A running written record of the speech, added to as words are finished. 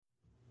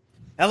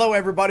Hello,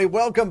 everybody.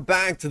 Welcome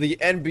back to the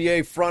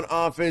NBA Front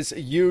Office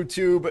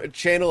YouTube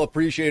channel.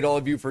 Appreciate all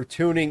of you for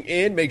tuning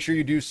in. Make sure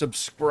you do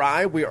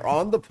subscribe. We are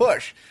on the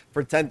push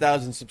for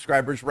 10,000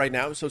 subscribers right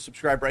now, so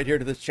subscribe right here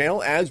to this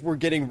channel as we're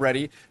getting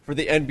ready for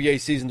the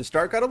NBA season to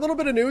start. Got a little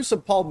bit of news,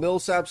 some Paul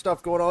Millsap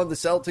stuff going on. The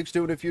Celtics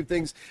doing a few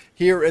things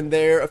here and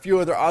there, a few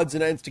other odds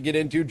and ends to get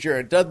into.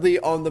 Jared Dudley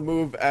on the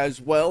move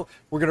as well.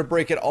 We're going to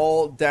break it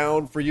all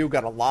down for you.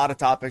 Got a lot of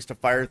topics to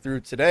fire through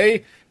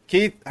today.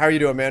 Keith, how are you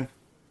doing, man?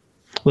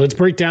 Let's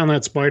break down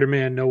that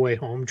Spider-Man No Way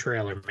Home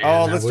trailer, man.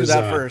 Oh, let's do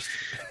that first.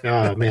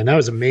 Oh, man, that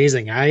was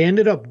amazing. I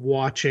ended up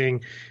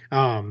watching,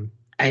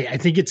 I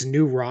think it's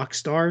New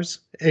Rockstars.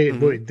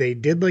 They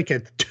did like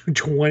a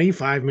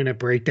 25-minute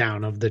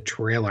breakdown of the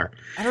trailer.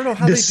 I don't know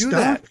how they do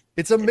that.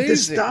 It's amazing. The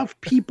stuff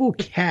people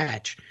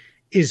catch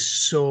is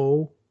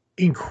so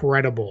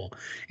incredible.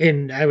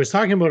 And I was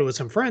talking about it with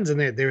some friends, and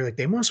they were like,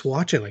 they must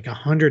watch it like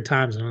 100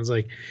 times. And I was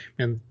like,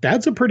 man,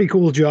 that's a pretty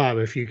cool job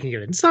if you can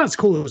get it. It's not as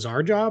cool as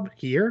our job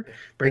here,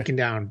 breaking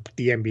down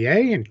the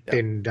NBA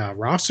and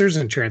rosters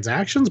and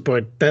transactions,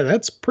 but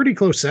that's pretty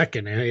close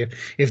second.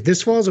 If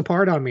this falls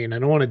apart on me and I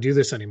don't want to do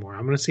this anymore,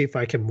 I'm going to see if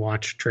I can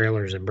watch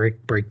trailers and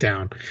break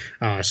down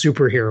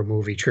superhero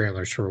movie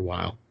trailers for a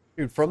while.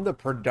 Dude, from the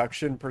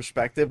production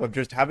perspective of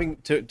just having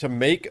to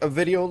make a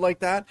video like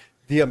that,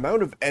 the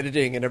amount of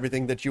editing and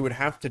everything that you would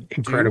have to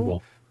Incredible.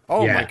 do.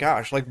 Oh my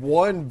gosh. Like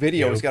one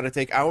video has got to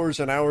take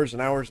hours and hours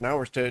and hours and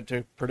hours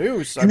to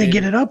produce. And they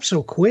get it up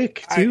so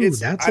quick too.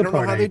 I don't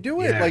know how they do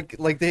it.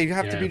 Like they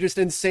have to be just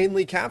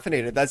insanely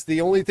caffeinated. That's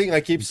the only thing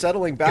I keep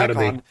settling back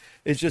on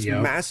is just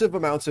massive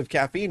amounts of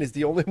caffeine is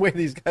the only way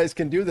these guys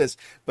can do this.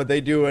 But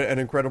they do an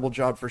incredible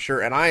job for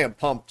sure. And I am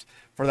pumped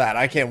for that.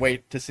 I can't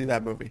wait to see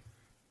that movie.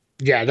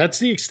 Yeah, that's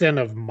the extent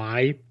of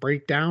my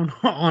breakdown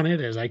on it,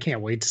 is I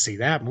can't wait to see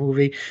that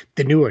movie.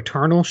 The new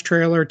Eternals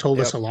trailer told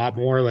us a lot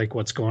more, like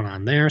what's going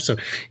on there. So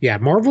yeah,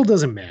 Marvel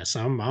doesn't miss.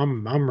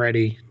 I'm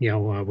ready. You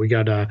know, we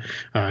got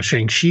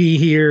Shang-Chi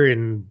here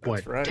in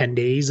 10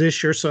 days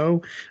ish or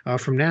so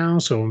from now.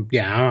 So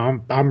yeah,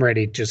 I'm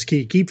ready. Just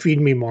keep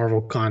feeding me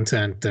Marvel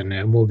content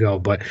and we'll go.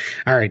 But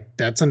all right,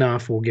 that's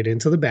enough. We'll get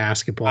into the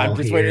basketball. I'm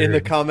just waiting in the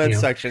comment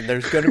section.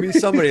 There's going to be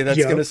somebody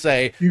that's going to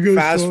say,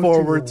 fast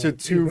forward to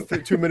 2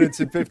 minutes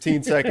and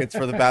 15 seconds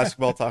for the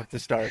basketball talk to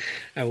start.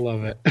 I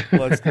love it.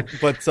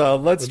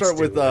 Let's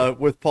start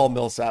with Paul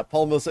Millsap.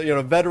 Paul Millsap,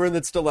 veteran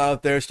that's still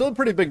out there, still a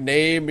pretty big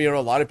name. A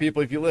lot of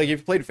people, if you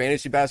played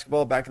fantasy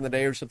basketball back in the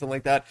day or something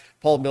like that,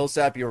 Paul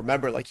Millsap, you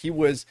remember, like he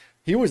was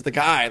the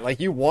guy. Like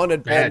you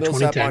wanted Paul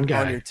Millsap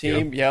on your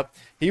team. Yep.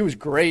 He was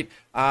great.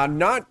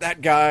 Not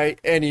that guy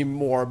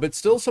anymore, but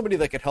still somebody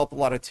that could help a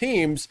lot of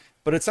teams.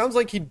 But it sounds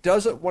like he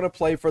doesn't want to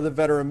play for the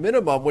veteran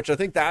minimum, which I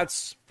think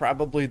that's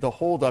probably the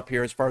holdup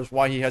here as far as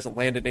why he hasn't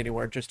landed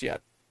anywhere just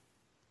yet.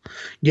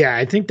 Yeah,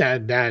 I think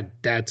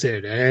that's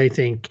it. I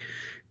think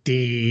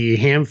the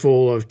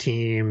handful of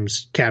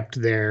teams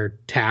kept their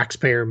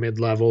taxpayer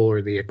mid-level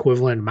or the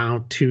equivalent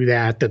amount to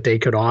that they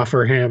could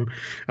offer him.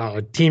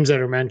 Teams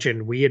that are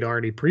mentioned, we had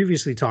already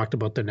previously talked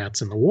about the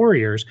Nets and the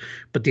Warriors,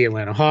 but the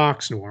Atlanta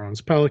Hawks, New Orleans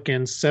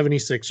Pelicans,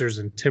 76ers,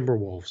 and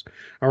Timberwolves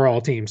are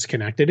all teams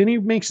connected, and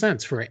it makes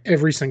sense for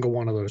every single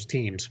one of those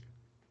teams.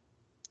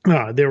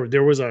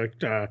 There was a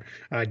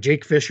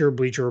Jake Fisher,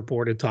 Bleacher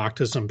Report, had talked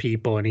to some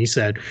people, and he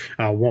said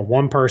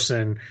one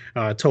person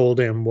told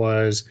him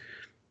was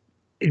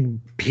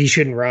he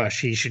shouldn't rush.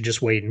 He should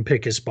just wait and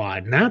pick his spot.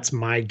 And that's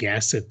my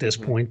guess at this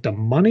point. The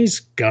money's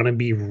going to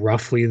be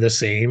roughly the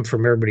same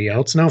from everybody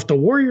else. Now, if the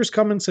Warriors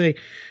come and say,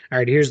 all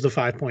right, here's the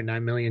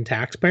 $5.9 million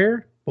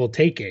taxpayer, we'll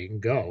take it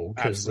and go,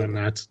 because then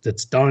that's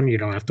done. You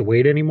don't have to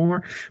wait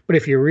anymore. But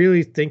if you're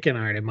really thinking,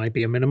 all right, it might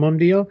be a minimum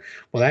deal,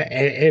 well,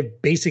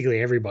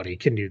 basically everybody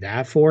can do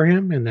that for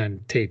him, and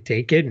then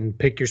take it and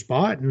pick your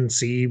spot and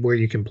see where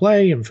you can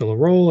play and fill a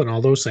role and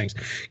all those things.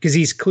 Because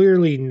he's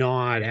clearly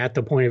not at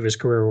the point of his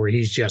career where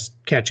he's just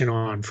catching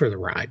on for the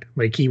ride.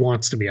 Like he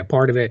wants to be a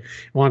part of it,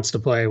 wants to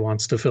play,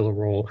 wants to fill a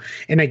role.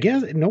 And I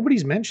guess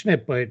nobody's mentioned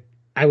it, but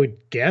I would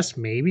guess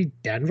maybe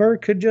Denver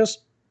could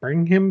just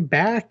bring him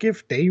back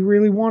if they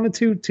really wanted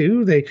to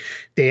too.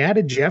 They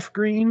added Jeff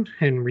Green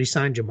and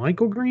re-signed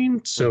JaMychal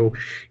Green, so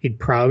he'd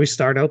probably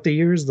start out the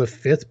year as the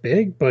fifth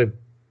big, but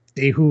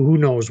who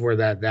knows where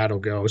that'll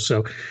go.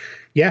 So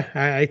yeah,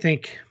 I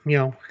think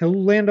he'll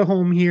land a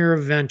home here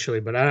eventually,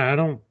 but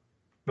I'm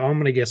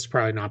gonna guess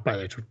probably not by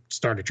the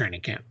start of training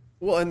camp.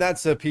 Well, and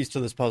that's a piece to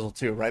this puzzle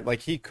too, right? Like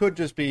he could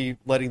just be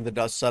letting the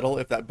dust settle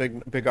if that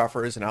big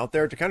offer isn't out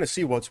there to kind of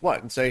see what's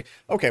what and say,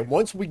 okay,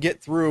 once we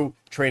get through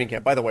training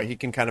camp, by the way, he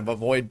can kind of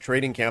avoid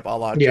training camp a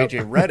la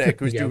JJ Redick,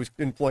 who's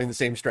employing the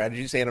same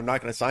strategy, saying I'm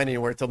not going to sign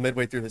anywhere until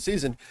midway through the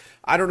season.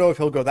 I don't know if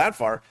he'll go that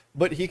far,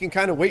 but he can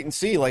kind of wait and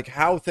see like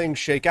how things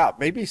shake out.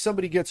 Maybe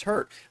somebody gets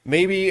hurt.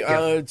 Maybe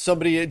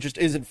somebody just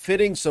isn't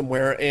fitting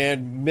somewhere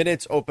and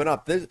minutes open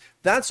up.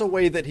 That's a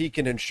way that he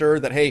can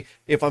ensure that, hey,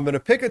 if I'm going to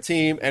pick a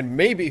team and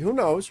maybe, who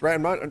knows, right?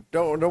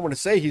 Don't want to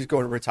say he's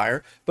going to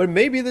retire, but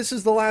maybe this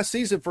is the last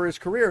season for his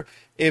career.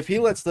 If he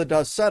lets the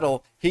dust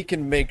settle, he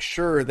can make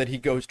sure that he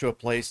goes to a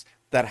place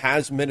that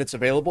has minutes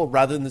available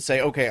rather than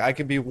say, okay, I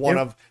can be one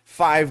of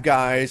 5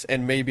 guys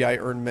and maybe I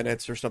earn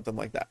minutes or something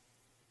like that.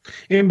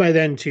 And by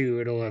then, too,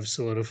 it'll have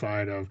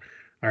solidified of,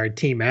 all right,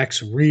 Team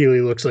X really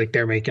looks like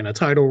they're making a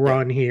title Yeah.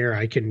 run here.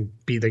 I can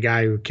be the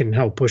guy who can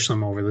help push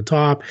them over the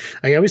top.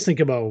 I always think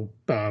about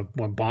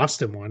when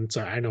Boston won.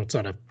 So I know it's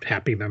not a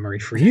happy memory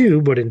for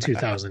you, but in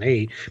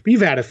 2008, but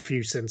you've had a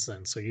few since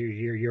then, so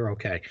you're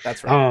okay.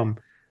 That's right.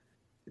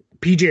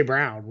 PJ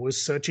Brown was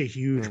such a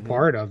huge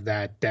part of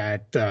that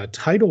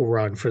title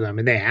run for them,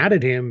 and they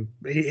added him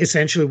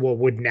essentially what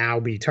would now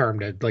be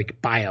termed a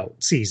like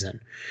buyout season.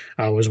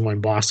 Was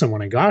when Boston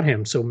went and got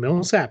him. So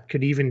Millsap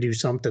could even do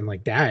something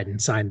like that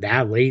and sign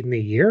that late in the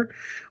year,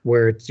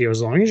 where it's,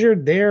 as long as you're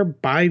there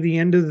by the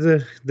end of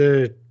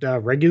the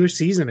regular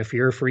season, if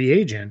you're a free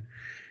agent,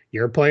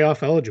 you're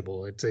playoff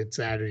eligible.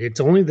 It's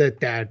only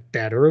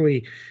that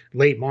early,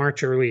 late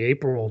March, early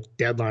April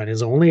deadline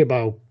is only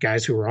about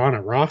guys who were on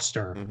a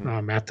roster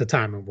at the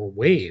time and were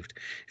waived.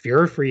 If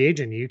you're a free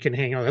agent, you can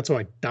hang out. That's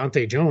why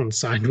Dante Jones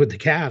signed with the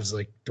Cavs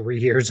like 3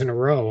 years in a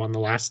row on the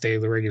last day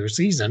of the regular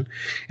season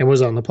and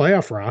was on the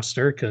playoff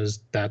roster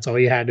because that's all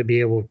you had to be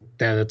able.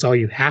 That's all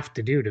you have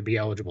to do to be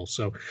eligible.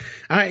 So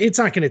it's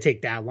not going to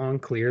take that long.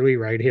 Clearly,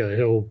 right?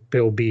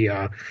 He'll be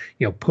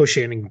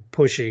pushing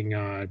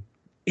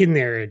in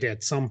there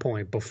at some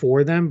point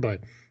before them.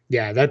 But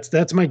yeah,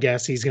 that's my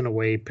guess. He's going to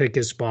wait, pick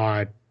his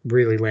spot,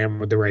 really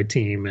land with the right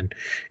team,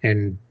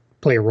 and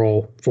play a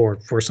role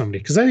for somebody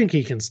because I think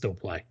he can still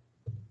play.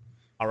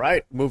 All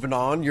right, moving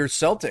on. Your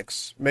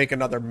Celtics make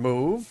another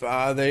move.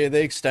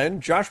 They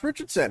extend Josh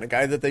Richardson, a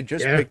guy that they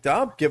just picked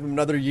up, give him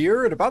another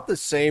year at about the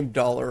same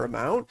dollar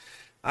amount.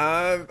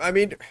 I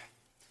mean,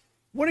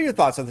 what are your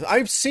thoughts on this?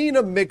 I've seen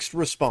a mixed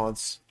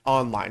response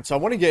online, so I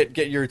want to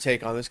get your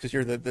take on this because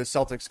you're the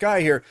Celtics guy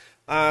here.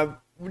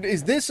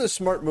 Is this a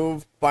smart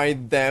move by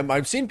them?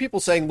 I've seen people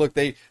saying, look,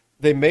 they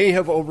may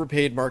have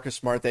overpaid Marcus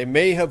Smart. They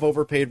may have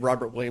overpaid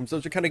Robert Williams.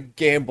 Those are kind of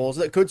gambles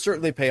that could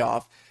certainly pay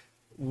off.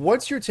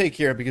 What's your take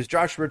here? Because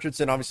Josh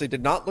Richardson obviously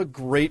did not look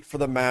great for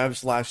the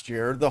Mavs last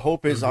year. The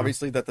hope is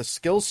obviously that the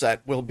skill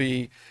set will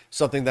be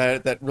something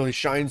that really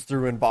shines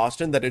through in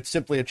Boston, that it's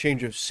simply a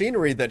change of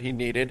scenery that he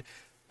needed.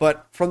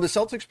 But from the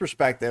Celtics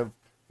perspective,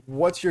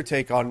 what's your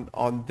take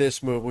on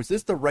this move? Was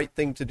this the right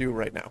thing to do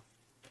right now?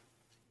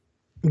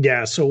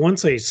 Yeah, so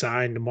once they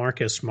signed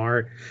Marcus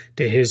Smart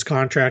to his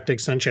contract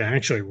extension, I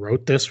actually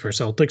wrote this for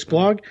Celtics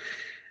blog.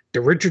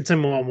 The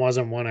Richardson one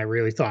wasn't one I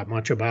really thought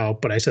much about,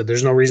 but I said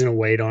there's no reason to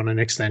wait on an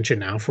extension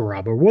now for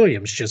Robert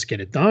Williams. Just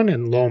get it done.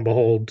 And lo and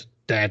behold,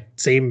 that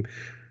same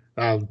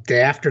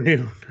the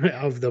afternoon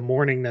of the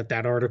morning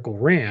that article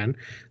ran,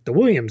 the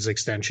Williams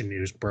extension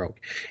news broke.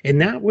 And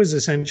that was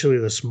essentially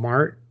the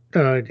Smart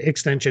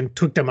extension,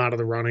 took them out of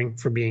the running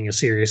for being a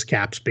serious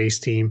cap space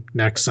team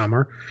next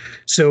summer.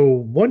 So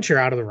once you're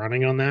out of the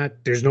running on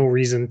that, there's no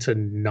reason to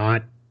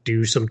not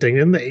do something.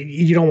 And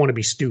you don't want to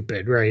be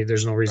stupid, right?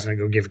 There's no reason to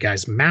go give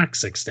guys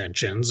max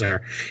extensions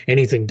or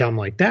anything dumb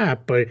like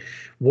that. But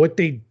what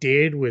they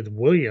did with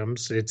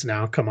Williams, it's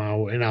now come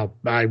out, and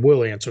I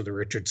will answer the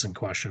Richardson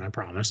question, I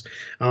promise.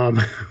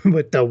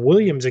 But the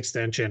Williams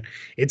extension,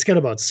 it's got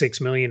about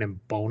 $6 million in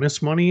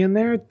bonus money in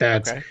there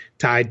that's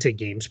tied to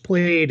games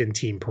played and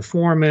team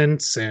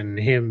performance and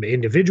him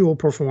individual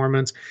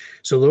performance.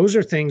 So those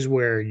are things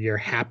where you're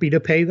happy to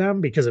pay them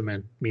because it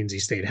means he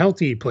stayed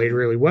healthy, he played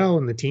really well,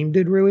 and the team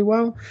did really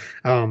well.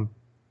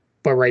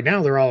 But right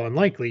now they're all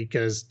unlikely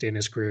because in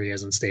his career he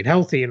hasn't stayed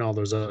healthy and all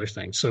those other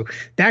things. So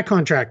that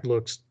contract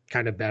looks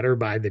kind of better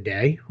by the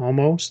day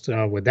almost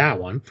with that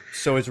one.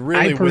 So it's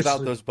really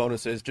without those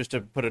bonuses, just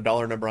to put a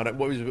dollar number on it.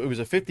 It was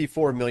a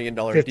 $54 million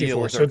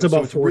deal. So it's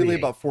about 48. Really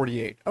about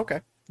 48.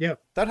 Okay. Yeah.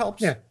 That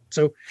helps. Yeah.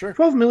 So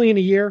 $12 million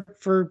a year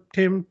for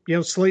Tim,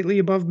 slightly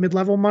above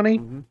mid-level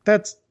money.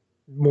 That's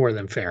more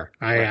than fair.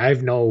 I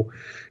have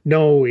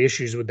no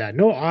issues with that.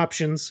 No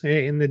options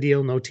in the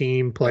deal, no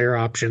team player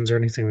options or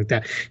anything like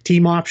that.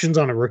 Team options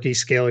on a rookie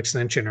scale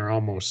extension are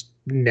almost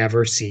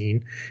never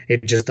seen.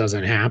 It just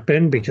doesn't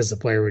happen because the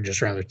player would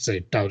just rather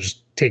say, I'll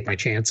just take my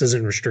chances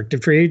in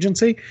restricted free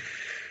agency.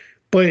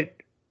 But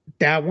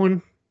that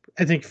one,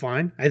 I think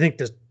fine. I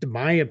think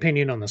my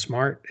opinion on the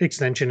Smart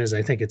extension is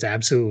I think it's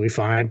absolutely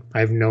fine.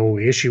 I have no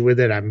issue with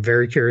it. I'm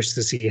very curious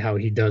to see how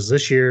he does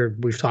this year.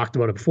 We've talked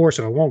about it before,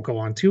 so I won't go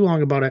on too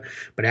long about it.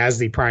 But as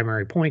the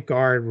primary point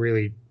guard,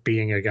 really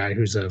being a guy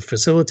who's a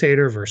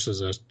facilitator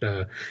versus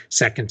a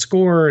second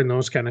scorer and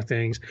those kind of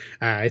things,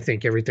 I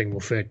think everything will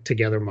fit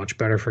together much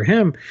better for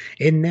him.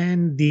 And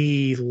then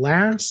the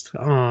last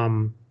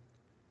one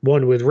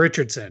with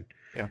Richardson.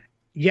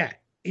 Yeah,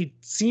 it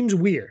seems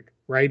weird.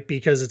 Right?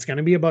 Because it's going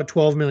to be about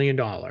 $12 million.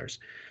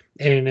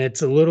 And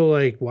it's a little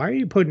like, why are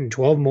you putting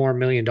 $12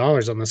 million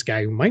on this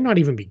guy who might not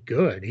even be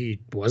good? He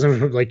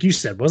wasn't, like you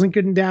said, wasn't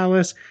good in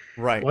Dallas.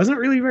 Right. Wasn't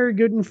really very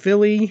good in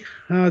Philly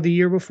the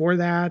year before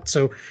that.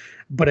 So,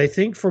 but I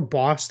think for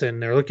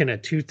Boston, they're looking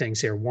at two things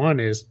here. One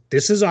is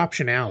this is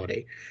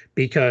optionality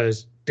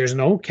because there's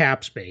no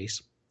cap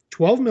space.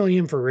 12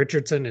 million for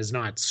Richardson is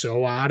not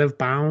so out of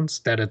bounds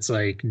that it's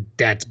like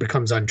that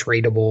becomes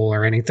untradeable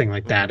or anything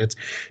like Mhm. that. It's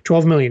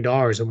 $12 million.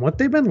 And what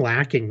they've been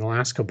lacking the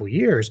last couple of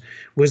years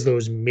was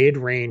those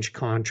mid-range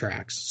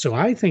contracts. So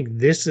I think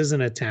this is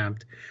an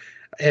attempt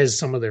as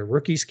some of their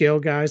rookie scale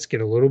guys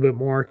get a little bit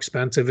more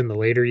expensive in the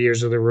later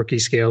years of their rookie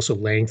scale. So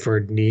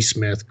Langford,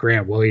 Neesmith,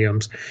 Grant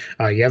Williams.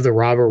 You have the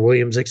Robert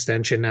Williams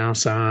extension now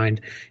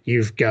signed.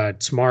 You've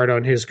got Smart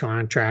on his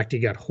contract. You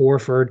got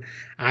Horford.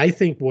 I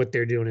think what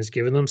they're doing is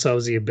giving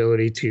themselves the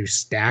ability to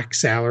stack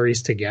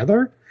salaries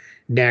together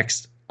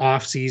next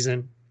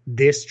offseason,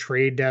 this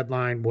trade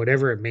deadline,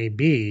 whatever it may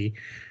be,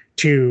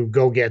 to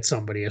go get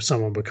somebody if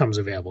someone becomes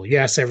available.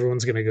 Yes,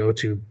 everyone's going to go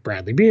to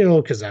Bradley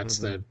Beal because that's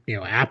the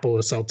apple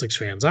of Celtics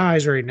fans'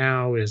 eyes right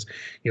now is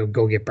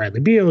go get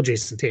Bradley Beal,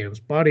 Jason Tatum's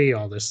buddy,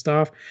 all this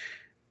stuff.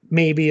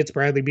 Maybe it's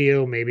Bradley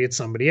Beal, maybe it's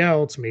somebody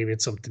else, maybe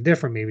it's something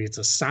different, maybe it's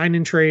a sign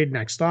and trade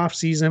next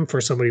offseason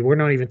for somebody we're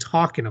not even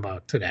talking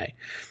about today.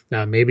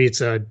 Maybe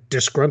it's a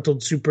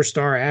disgruntled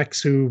superstar X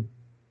who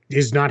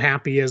is not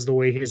happy as the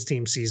way his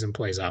team season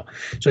plays out.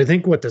 So I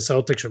think what the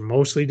Celtics are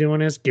mostly doing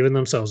is giving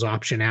themselves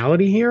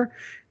optionality here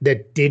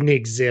that didn't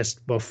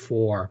exist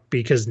before,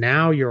 because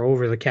now you're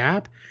over the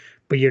cap,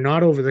 but you're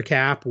not over the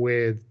cap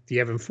with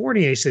the Evan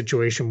Fournier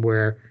situation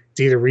where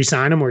it's either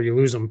re-sign him or you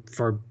lose him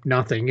for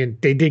nothing.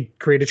 And they did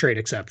create a trade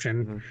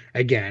exception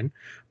again,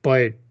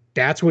 but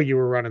that's what you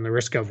were running the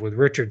risk of with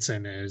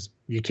Richardson is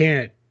you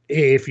can't,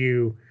 if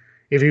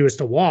he was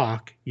to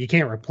walk, you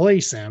can't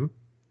replace him.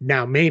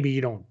 Now, maybe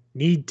you don't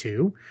need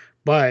to,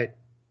 but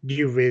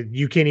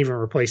you can't even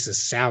replace the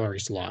salary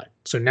slot.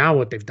 So now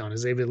what they've done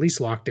is they've at least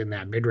locked in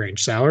that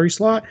mid-range salary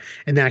slot,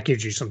 and that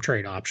gives you some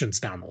trade options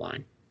down the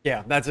line.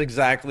 Yeah, that's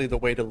exactly the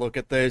way to look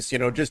at this.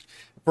 Just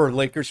for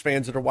Lakers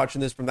fans that are watching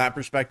this from that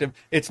perspective,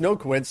 it's no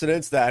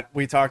coincidence that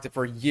we talked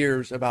for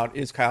years about,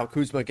 is Kyle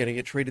Kuzma going to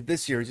get traded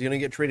this year? Is he going to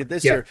get traded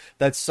this year?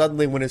 That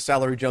suddenly when his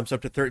salary jumps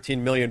up to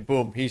 13 million,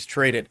 boom, he's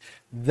traded.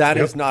 That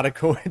is not a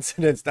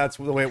coincidence. That's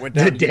the way it went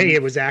down. The day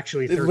it was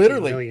actually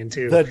 13 million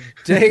too. The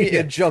day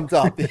it jumped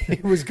up,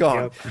 it was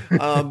gone.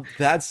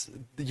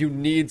 You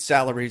need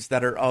salaries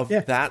that are of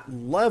that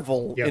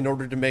level in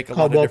order to make a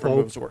lot of different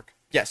moves work.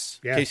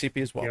 Yes,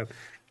 KCP as well.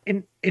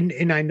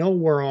 And I know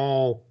we're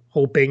all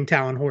hoping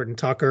Talon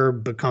Horton-Tucker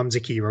becomes a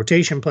key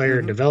rotation player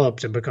and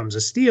develops and becomes a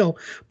steal.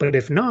 But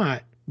if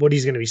not, what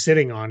he's going to be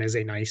sitting on is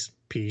a nice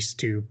piece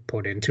to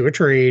put into a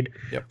trade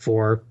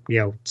for,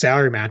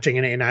 salary matching.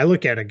 And I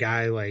look at a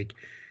guy like,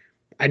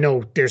 I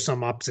know there's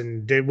some ups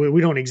and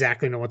we don't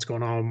exactly know what's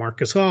going on with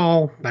Marcus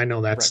Hall. I know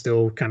that's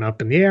still kind of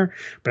up in the air,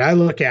 but I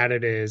look at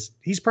it as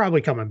he's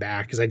probably coming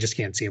back because I just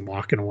can't see him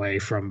walking away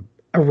from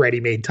a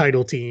ready-made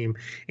title team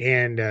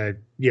and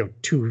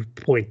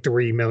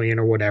 $2.3 million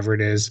or whatever it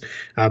is,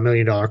 $1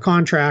 million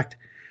contract.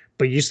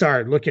 But you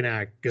start looking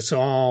at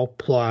Gasol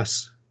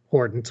plus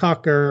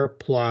Horton-Tucker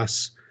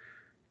plus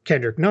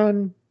Kendrick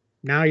Nunn.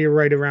 Now you're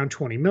right around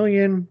 20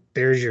 million.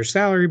 There's your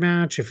salary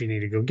match if you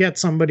need to go get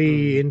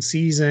somebody in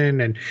season,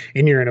 and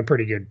you're in a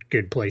pretty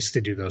good place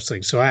to do those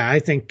things. So I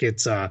think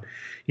it's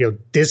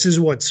this is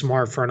what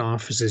smart front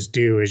offices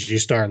do is you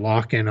start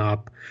locking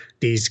up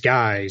these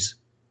guys,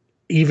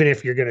 even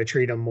if you're going to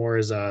treat them more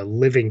as a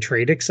living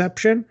trade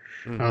exception.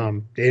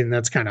 And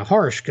that's kind of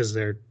harsh because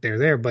they're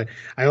there. But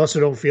I also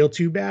don't feel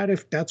too bad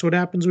if that's what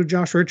happens with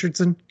Josh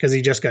Richardson, because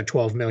he just got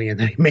 12 million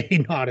that he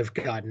may not have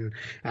gotten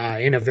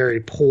in a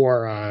very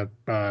poor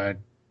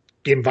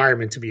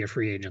environment to be a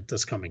free agent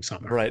this coming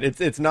summer. Right.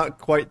 It's not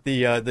quite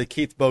the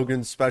Keith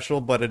Bogan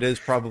special, but it is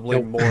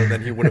probably more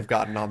than he would have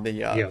gotten on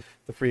the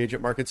free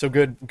agent market. So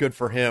good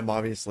for him,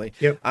 obviously.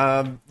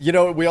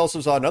 We also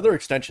saw another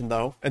extension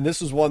though, and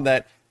this is one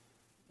that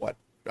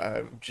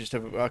just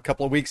a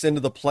couple of weeks into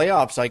the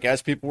playoffs, I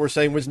guess people were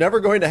saying was never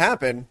going to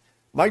happen.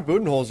 Mike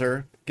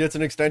Budenholzer gets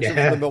an extension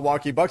from the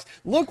Milwaukee Bucks.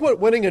 Look what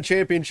winning a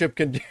championship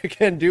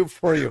can do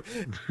for you.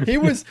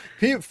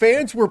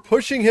 Fans were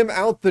pushing him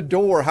out the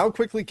door. How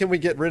quickly can we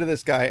get rid of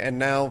this guy? And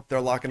now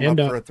they're locking him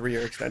up for a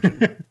 3-year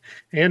extension.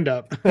 Hand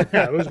up.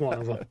 It was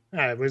one of them.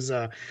 I was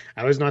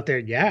not there.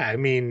 Yeah, I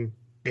mean,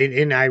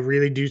 and I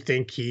really do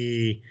think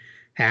he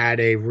had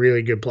a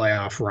really good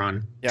playoff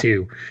run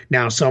too.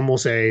 Now some will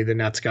say the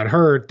Nets got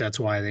hurt. That's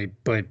why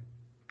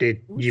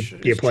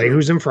you play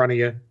who's in front of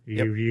you.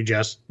 You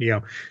just,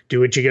 do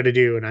what you got to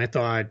do. And I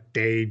thought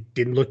they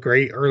didn't look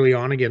great early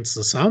on against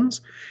the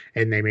Suns,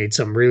 and they made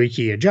some really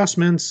key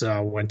adjustments,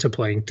 went to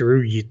playing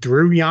through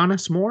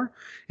Giannis more,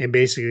 and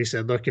basically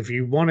said, look, if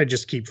you want to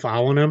just keep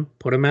following him,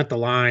 put him at the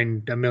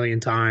line a million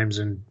times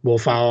and we'll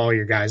follow all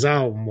your guys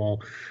out and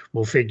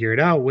we'll figure it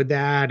out with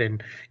that.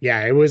 And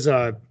it was,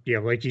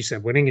 like you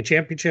said, winning a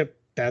championship,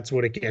 that's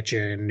what it gets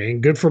you.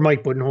 And good for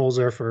Mike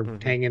Budenholzer for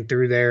hanging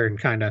through there and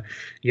kind of,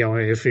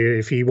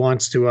 if he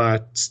wants to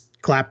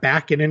clap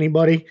back at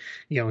anybody,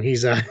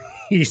 he's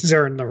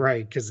earned the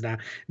right, because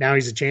now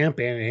he's a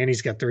champion and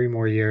he's got 3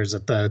 more years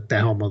at the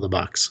helm of the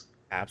Bucks.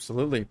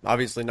 Absolutely.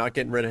 Obviously, not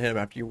getting rid of him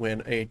after you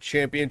win a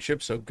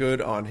championship, so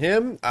good on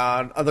him.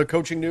 Other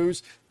coaching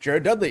news,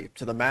 Jared Dudley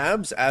to the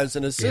Mavs as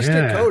an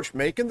assistant Yeah. coach,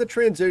 making the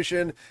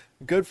transition.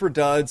 Good for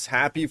Duds.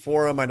 Happy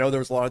for him. I know there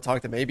was a lot of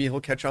talk that maybe he'll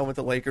catch on with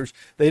the Lakers.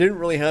 They didn't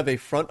really have a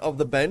front of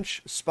the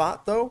bench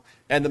spot, though,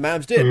 and the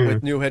Mavs did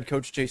with new head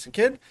coach Jason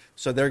Kidd,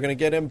 so they're going to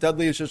get him.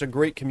 Dudley is just a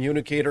great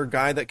communicator,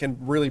 guy that can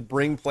really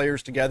bring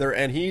players together,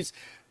 and he's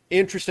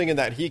interesting in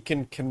that he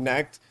can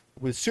connect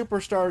with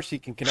superstars, he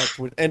can connect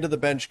with end of the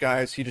bench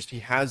guys. He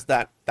has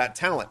that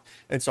talent,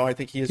 and so I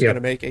think he is going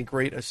to make a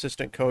great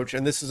assistant coach.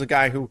 And this is a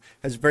guy who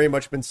has very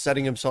much been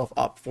setting himself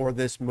up for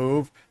this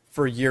move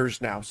for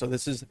years now. So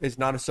this is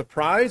not a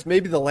surprise.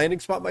 Maybe the landing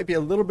spot might be a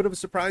little bit of a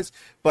surprise,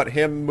 but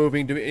him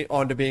moving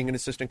on to being an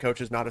assistant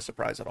coach is not a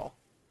surprise at all.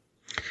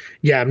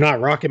 Yeah, I'm not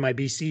rocking my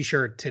BC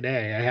shirt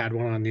today. I had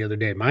one on the other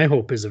day. My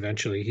hope is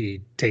eventually he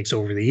takes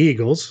over the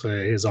Eagles,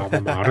 his alma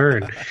mater,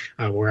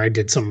 and where I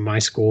did some of my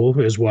school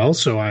as well.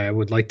 So I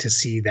would like to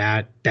see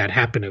that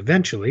happen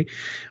eventually.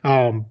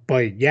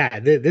 But yeah,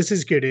 this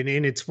is good,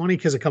 and it's funny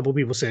because a couple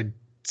people said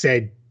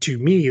to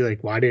me,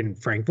 like, why didn't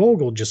Frank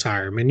Vogel just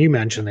hire him? And you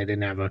mentioned they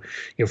didn't have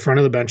a front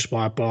of the bench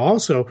spot, but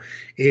also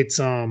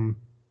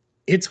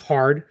it's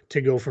hard to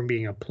go from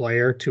being a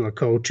player to a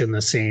coach in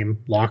the same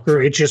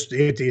locker.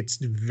 It's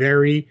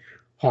very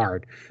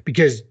hard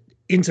because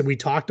we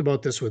talked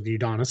about this with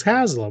Udonis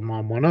Haslem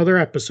on one other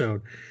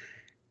episode.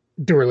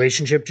 The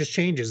relationship just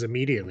changes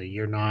immediately.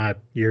 You're not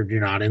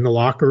in the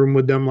locker room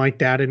with them like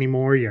that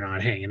anymore. You're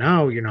not hanging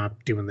out. You're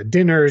not doing the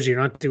dinners. You're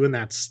not doing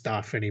that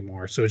stuff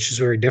anymore. So it's just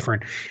very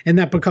different. And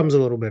that becomes a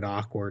little bit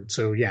awkward.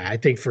 So yeah, I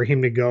think for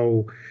him to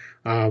go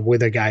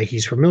with a guy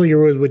he's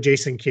familiar with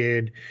Jason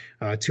Kidd,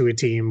 to a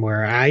team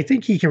where I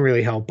think he can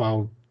really help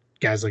out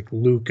guys like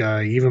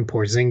Luka, even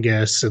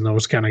Porzingis, and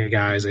those kind of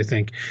guys. I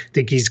think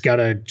he's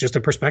got just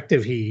a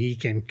perspective he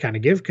can kind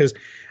of give, because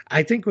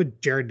I think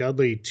with Jared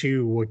Dudley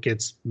too, what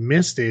gets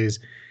missed is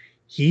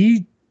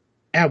he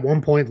at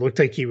one point looked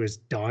like he was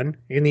done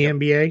in the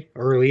NBA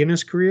early in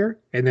his career,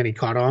 and then he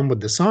caught on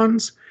with the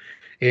Suns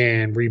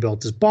and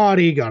rebuilt his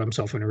body, got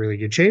himself in a really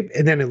good shape,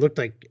 and then it looked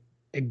like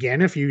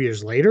again a few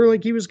years later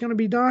like he was going to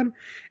be done,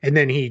 and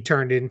then he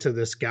turned into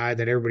this guy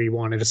that everybody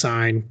wanted to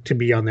sign to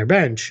be on their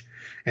bench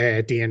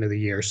at the end of the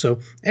year. So,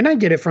 and I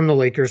get it from the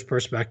Lakers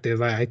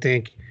perspective. I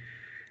think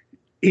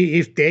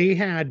if they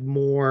had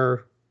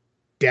more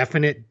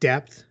definite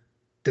depth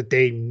that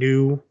they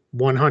knew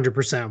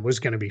 100% was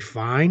going to be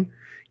fine,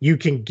 you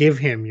can give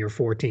him your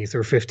 14th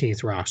or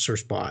 15th roster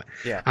spot.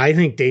 Yeah. I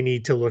think they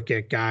need to look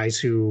at guys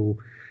who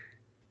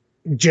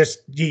just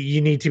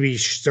you need to be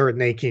certain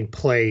they can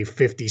play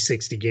 50,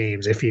 60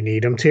 games if you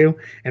need them to.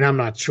 And I'm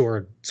not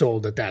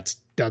sold that that's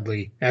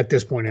Dudley at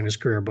this point in his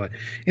career,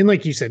 and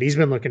like you said, he's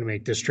been looking to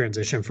make this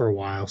transition for a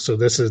while. So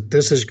this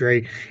is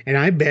great. And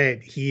I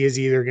bet he is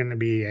either going to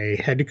be a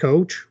head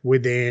coach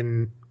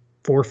within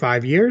 4 or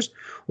 5 years,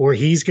 or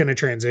he's going to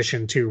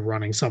transition to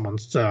running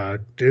someone's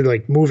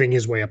like moving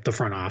his way up the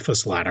front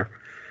office ladder.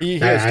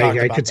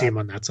 I could see him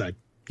on that side.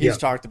 He's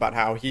talked about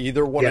how he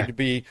either wanted to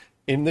be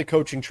in the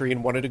coaching tree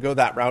and wanted to go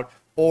that route,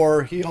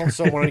 or he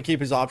also wanted to keep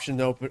his option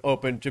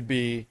open to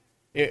be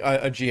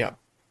a GM.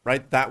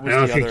 Right, that was. I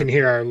don't know if you can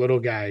hear our little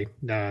guy.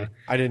 I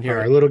didn't hear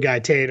our little guy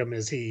Tatum.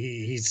 Is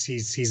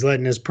he's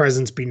letting his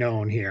presence be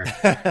known here.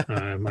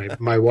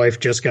 My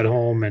wife just got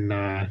home,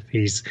 and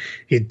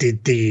he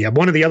did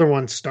one of the other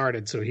ones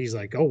started. So he's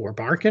like, "Oh, we're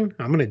barking.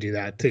 I'm going to do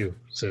that too."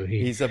 So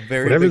he's a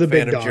very big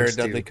fan of Jared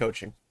Dudley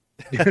coaching.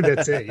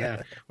 That's it.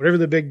 Yeah, whatever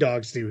the big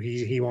dogs do,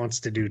 he wants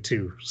to do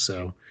too.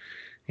 So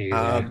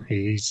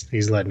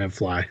he's letting it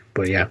fly.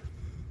 But yeah,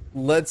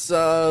 let's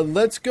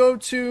go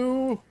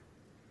to.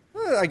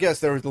 I guess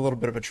there was a little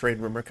bit of a trade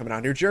rumor coming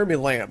out here. Jeremy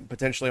Lamb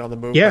potentially on the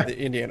move by the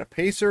Indiana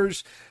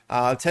Pacers.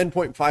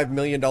 $10.5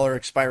 million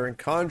expiring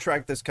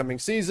contract this coming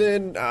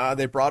season.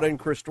 They brought in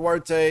Chris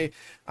Duarte.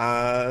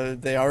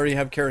 They already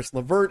have Karis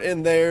LeVert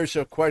in there.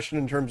 So question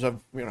in terms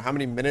of how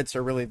many minutes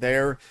are really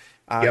there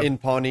in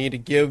Pawnee to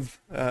give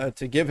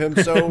him.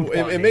 So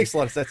it makes a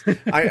lot of sense.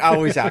 I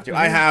always have to.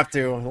 I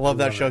love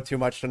that show too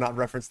much to not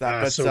reference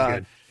that. But so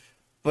good.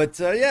 But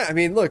yeah, I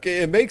mean, look,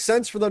 it makes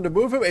sense for them to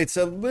move him. It's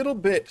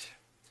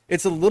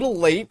a little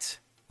late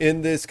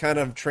in this kind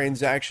of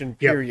transaction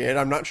period. Yep.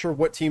 I'm not sure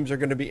what teams are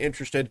going to be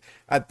interested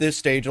at this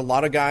stage. A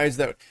lot of guys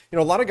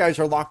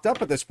are locked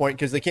up at this point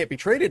because they can't be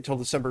traded till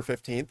December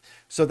 15th.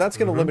 So that's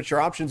going to limit your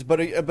options. But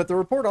the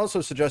report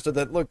also suggested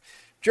that, look,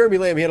 Jeremy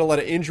Lamb, he had a lot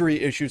of injury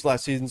issues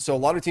last season. So a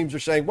lot of teams are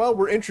saying, well,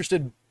 we're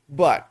interested,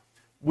 but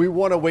we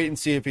want to wait and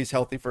see if he's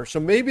healthy first. So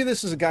maybe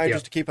this is a guy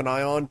just to keep an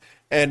eye on,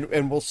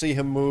 and we'll see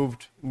him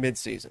moved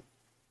mid-season.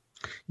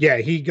 Yeah,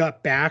 he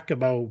got back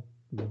about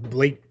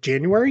late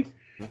January.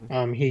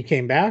 He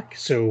came back.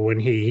 So when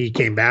he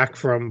came back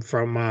from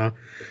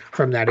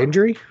that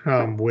injury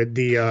with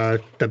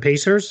the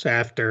Pacers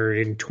after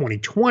in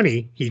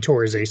 2020 he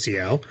tore his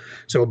ACL.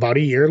 So about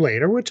a year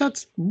later, which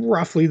that's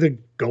roughly the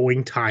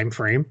going time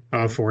frame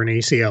for an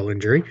ACL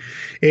injury.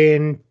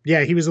 And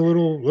yeah, he was a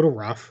little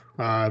rough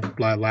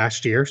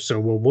last year. So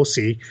we'll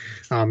see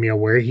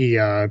where he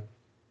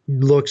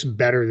looks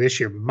better this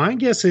year. My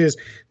guess is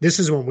this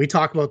is when we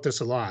talk about this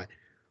a lot.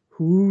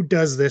 Who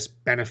does this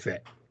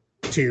benefit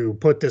to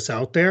put this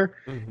out there?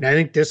 And I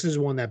think this is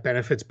one that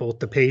benefits both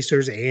the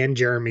Pacers and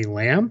Jeremy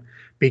Lamb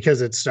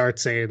because it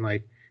starts saying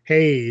like,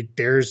 hey,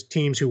 there's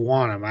teams who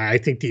want him. I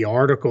think the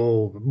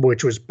article,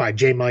 which was by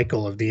Jay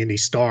Michael of the Indy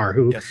Star,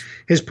 who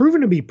has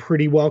proven to be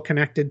pretty well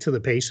connected to the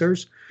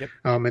Pacers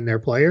and their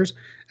players,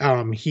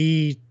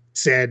 he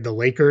said the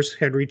Lakers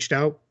had reached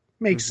out.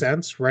 Makes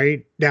sense,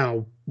 right?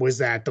 Now, was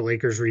that the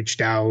Lakers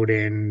reached out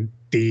in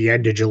the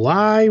end of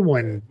July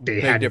when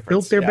they hadn't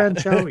built their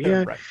bench out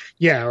yet? Right.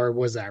 Yeah, or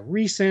was that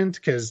recent?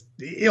 Because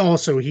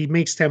also he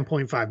makes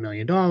 $10.5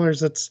 million.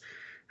 That's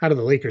how do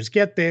the Lakers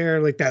get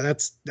there? Like that,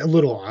 that's a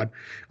little odd.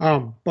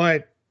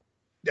 But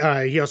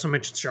he also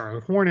mentioned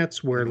Charlotte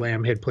Hornets, where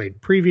Lamb had played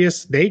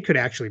previous. They could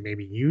actually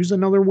maybe use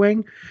another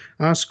wing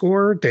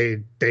scorer. They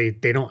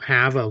don't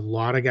have a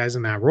lot of guys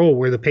in that role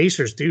where the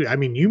Pacers do. I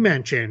mean, you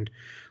mentioned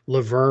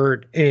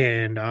LeVert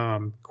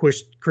and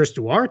Chris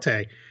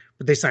Duarte,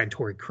 but they signed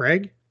Torrey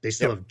Craig. They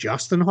still have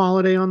Justin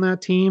Holiday on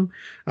that team.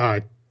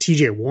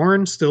 TJ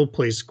Warren still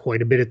plays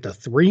quite a bit at the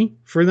 3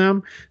 for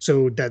them.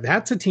 So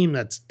that's a team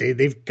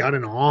they've got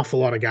an awful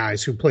lot of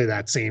guys who play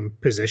that same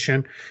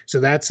position.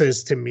 So that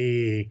says to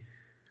me,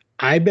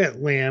 I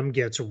bet Lamb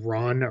gets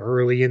run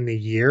early in the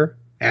year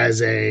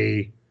as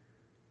a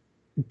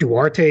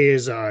Duarte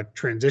is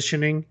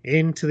transitioning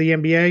into the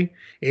NBA,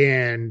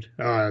 and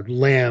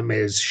Lamb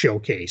is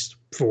showcased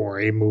for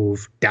a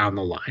move down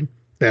the line.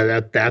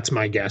 That's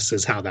my guess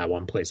is how that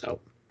one plays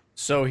out.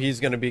 So he's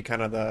going to be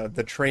kind of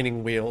the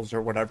training wheels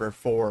or whatever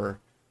for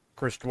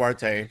Chris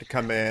Duarte to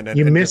come in and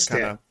you missed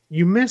it.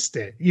 You missed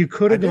it. You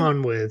could have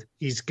gone with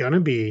he's going to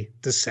be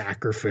the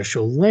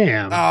sacrificial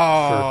lamb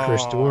for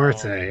Chris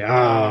Duarte.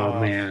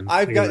 Oh, man.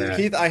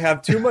 Keith, I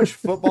have too much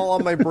football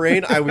on my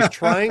brain. I was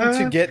trying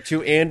to get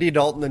to Andy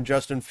Dalton and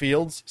Justin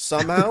Fields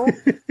somehow.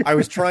 I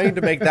was trying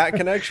to make that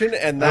connection.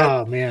 And that.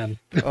 Oh, man.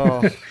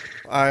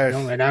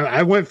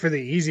 I went for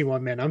the easy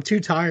one, man. I'm too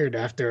tired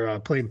after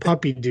playing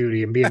puppy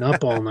duty and being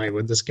up all night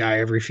with this guy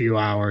every few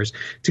hours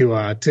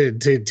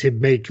to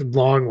make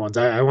long ones.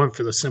 I went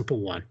for the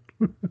simple one.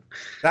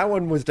 That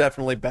one was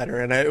definitely better,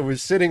 and it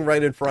was sitting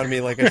right in front of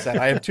me. Like I said,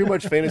 I have too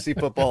much fantasy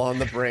football on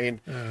the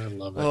brain. I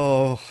love it.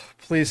 Oh,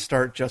 please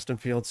start Justin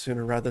Fields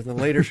sooner rather than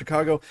later,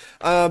 Chicago.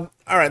 All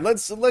right,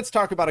 let's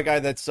talk about a guy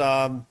that's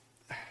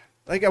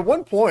like at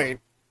one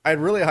point I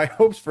had really high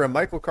hopes for him.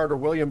 Michael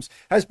Carter-Williams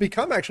has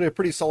become actually a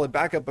pretty solid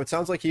backup, but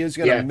sounds like he is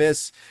going to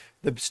miss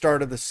the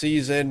start of the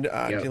season,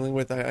 dealing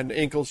with an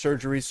ankle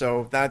surgery.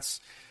 So that's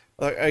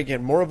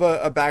again more of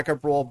a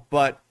backup role,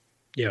 but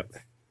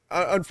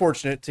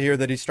unfortunate to hear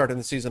that he's starting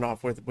the season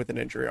off with an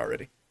injury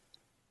already.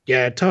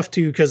 Yeah, tough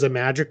too because the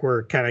Magic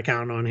were kind of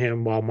counting on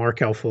him while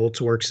Markelle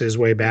Fultz works his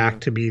way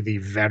back to be the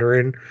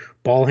veteran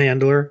ball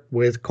handler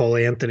with Cole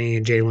Anthony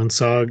and Jalen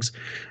Suggs.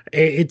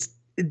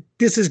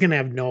 This is going to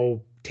have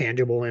no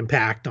tangible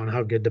impact on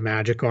how good the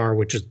Magic are,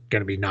 which is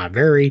going to be not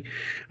very.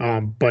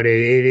 But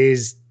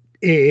it's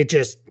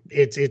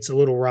a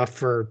little rough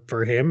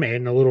for him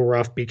and a little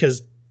rough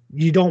because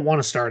you don't want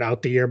to start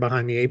out the year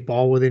behind the 8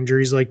 ball with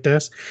injuries like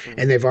this.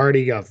 And they've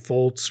already got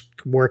Fultz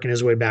working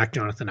his way back,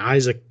 Jonathan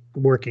Isaac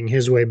working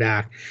his way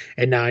back,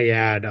 and now you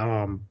add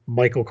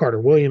Michael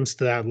Carter-Williams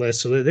to that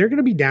list. So they're going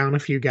to be down a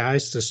few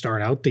guys to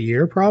start out the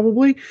year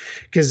probably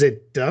because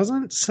it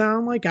doesn't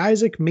sound like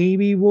Isaac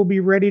maybe will be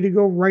ready to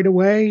go right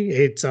away.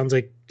 It sounds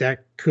like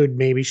that could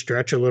maybe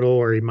stretch a little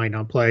or he might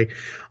not play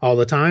all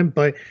the time.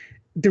 But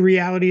the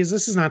reality is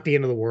this is not the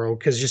end of the world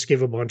because just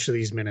give a bunch of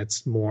these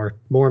minutes, more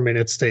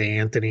minutes to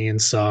Anthony and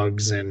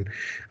Suggs and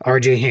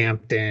RJ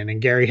Hampton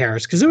and Gary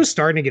Harris because it was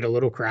starting to get a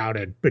little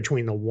crowded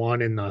between the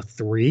 1 and the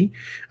 3.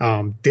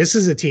 This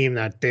is a team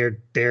that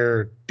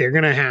they're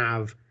going to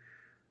have.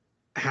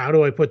 How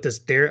do I put this?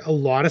 A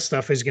lot of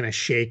stuff is going to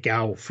shake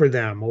out for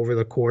them over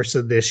the course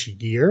of this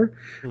year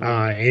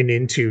and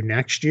into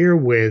next year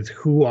with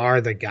who are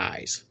the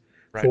guys.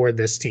 For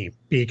this team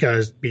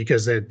because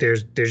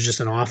there's just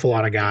an awful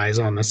lot of guys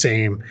on the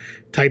same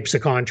types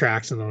of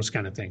contracts and those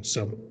kind of things.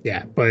 So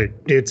yeah, but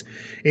it's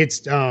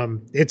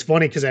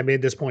funny because I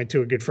made this point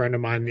to a good friend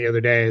of mine the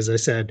other day. As I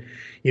said,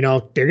 they're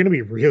going to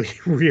be really,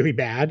 really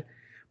bad,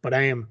 but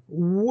I am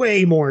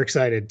way more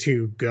excited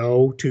to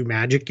go to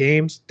Magic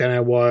games than I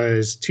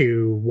was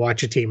to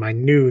watch a team I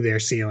knew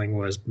their ceiling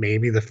was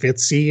maybe the 5th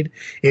seed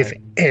if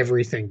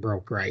everything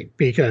broke right.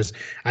 Because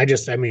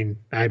I'm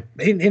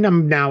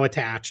now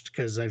attached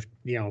because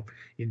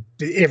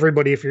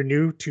everybody, if you're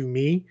new to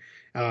me,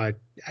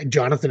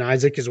 Jonathan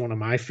Isaac is one of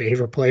my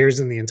favorite players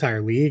in the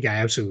entire league. I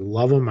absolutely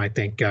love him. I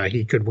think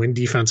he could win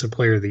Defensive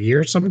Player of the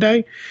Year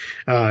someday.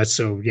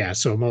 So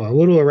I'm a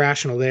little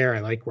irrational there. I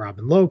like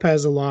Robin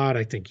Lopez a lot.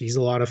 I think he's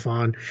a lot of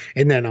fun.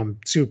 And then I'm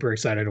super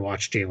excited to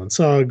watch Jalen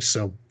Suggs.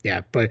 So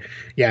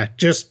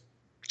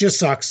just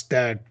sucks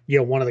that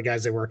one of the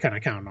guys that we're kind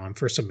of counting on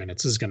for some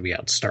minutes is going to be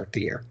out to start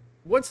the year.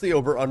 What's the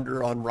over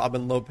under on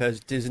Robin Lopez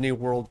Disney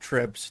World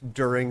trips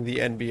during the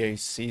NBA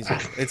season?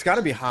 It's got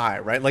to be high,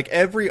 right? Like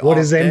every What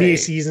off is NBA day.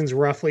 season's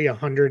roughly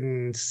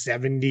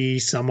 170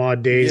 some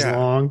odd days Yeah,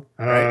 long.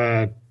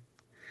 right.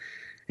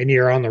 And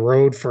you're on the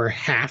road for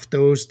half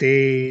those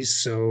days.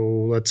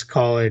 So let's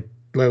call it,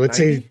 let's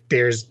say 90?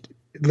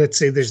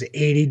 there's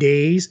 80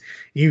 days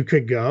you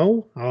could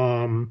go.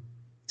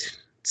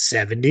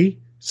 70,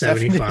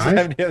 70, 75.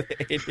 70 of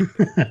the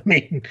 80. I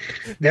mean,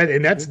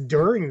 that's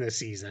during the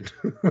season.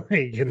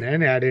 And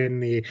then add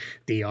in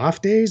the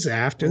off days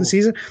after the Ooh,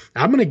 season.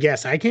 I'm gonna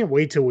guess. I can't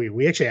wait till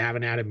we actually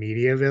haven't had a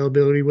media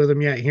availability with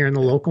him yet here in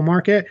the yeah. local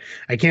market.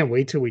 I can't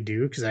wait till we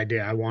do because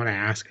I want to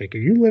ask, like, are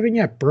you living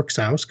at Brooke's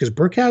house? Because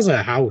Brooke has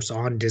a house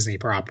on Disney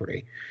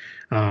property.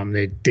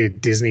 They did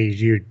Disney.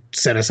 You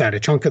set aside a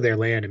chunk of their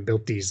land and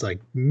built these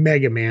like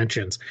mega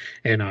mansions,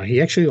 and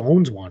he actually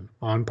owns one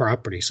on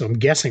property. So I'm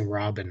guessing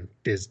Robin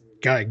is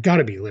got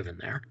to be living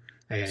there.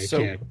 I So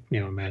can't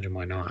imagine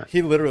why not.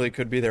 he literally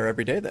could be there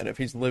every day then if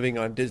he's living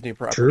on Disney True,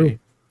 property.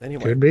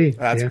 Anyway, could be.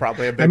 that's Yeah,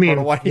 probably a I big part of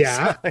mean, why he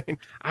yeah. signed.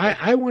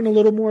 I went a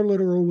little more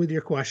literal with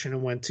your question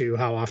and went to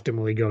how often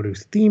will he go to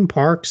theme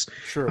parks.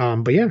 Sure,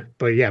 But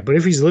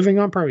if he's living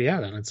on property,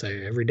 then I'd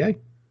say every day.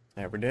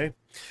 every day.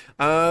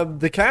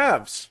 The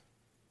Cavs.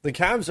 The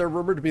Cavs are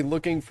rumored to be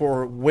looking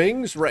for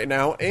wings right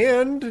now,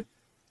 and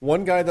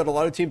one guy that a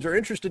lot of teams are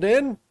interested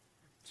in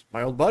is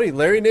my old buddy,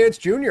 Larry Nance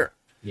Jr.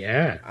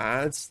 Yeah.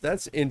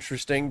 That's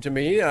interesting to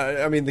me.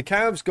 I mean, the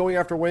Cavs going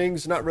after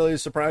wings, not really a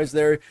surprise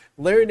there.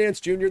 Larry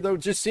Nance Jr., though,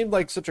 just seemed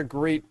like such a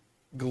great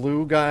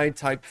glue guy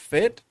type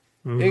fit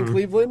in Mm-hmm.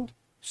 Cleveland.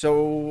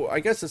 So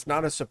I guess it's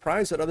not a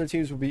surprise that other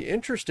teams would be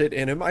interested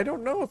in him. I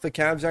don't know if the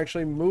Cavs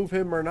actually move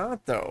him or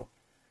not, though.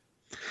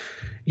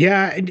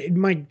 Yeah,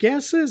 my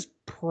guess is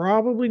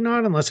probably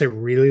not unless it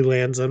really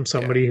lands them Yeah.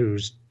 somebody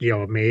who's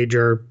a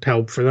major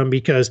help for them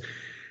because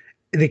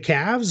the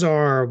Cavs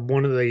are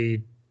one of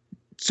the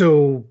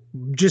so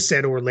just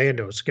said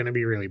Orlando's going to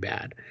be really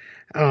bad.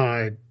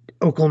 Uh,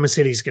 Oklahoma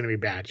City's going to be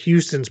bad.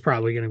 Houston's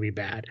probably going to be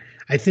bad.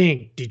 I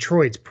think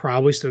Detroit's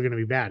probably still going to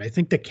be bad. I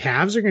think the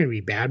Cavs are going to be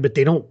bad, but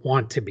they don't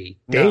want to be.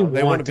 They No,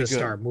 they want want to be to good.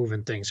 start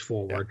moving things Yeah.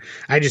 forward.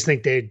 I just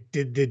think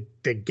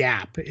the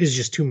gap is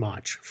just too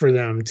much for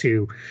them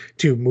to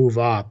move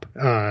up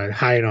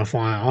high enough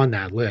on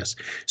that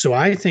list. So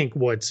I think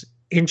what's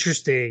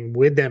interesting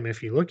with them,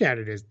 if you look at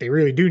it, is they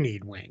really do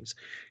need wings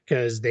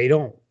because they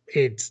don't.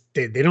 They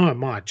don't have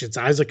much. It's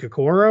Isaac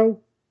Okoro,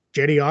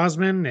 Jetty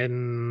Osman,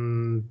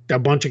 and a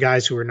bunch of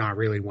guys who are not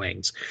really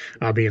wings,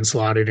 being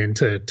slotted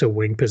into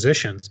wing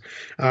positions.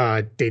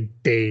 They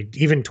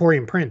even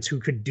Torian Prince, who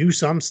could do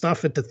some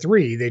stuff at the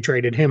three, they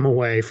traded him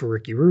away for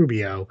Ricky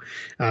Rubio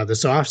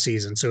this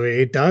offseason. So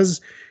it does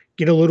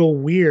get a little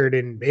weird.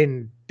 And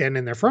then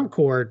in their front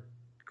court,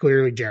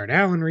 clearly Jared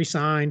Allen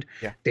re-signed.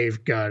 Yeah.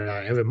 They've got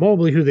Evan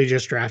Mobley, who they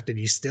just drafted.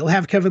 You still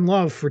have Kevin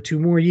Love for 2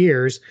 more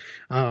years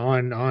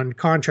on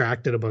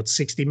contract at about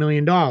 $60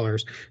 million.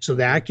 So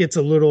that gets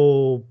a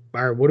little,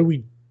 all right,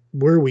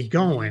 where are we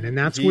going? And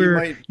that's He where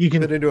might you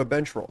fit can, into a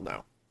bench role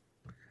now.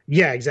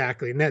 yeah,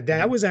 exactly. And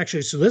that was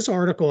actually, so this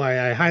article,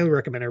 I highly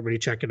recommend everybody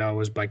check it out. It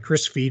was by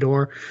Chris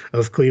Fedor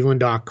of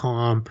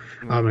Cleveland.com.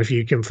 If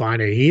you can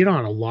find it, he hit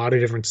on a lot of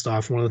different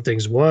stuff. One of the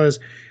things was,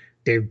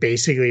 they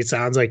basically, it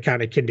sounds like,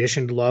 kind of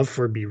conditioned Love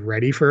for be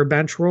ready for a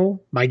bench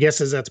role. My guess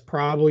is that's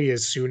probably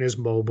as soon as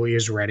Mobley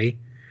is ready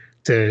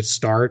to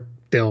start,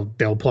 they'll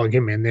plug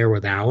him in there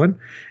with Allen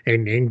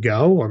and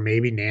go, or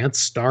maybe Nance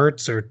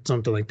starts or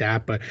something like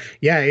that. But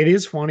yeah, it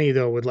is funny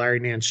though with Larry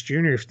Nance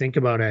Jr. If you think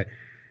about it,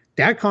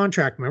 that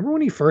contract, remember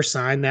when he first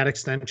signed that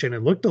extension,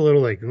 it looked a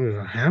little like,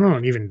 I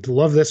don't even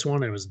love this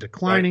one. It was a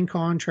declining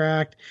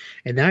contract,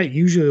 and that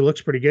usually looks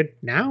pretty good.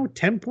 Now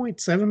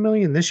 10.7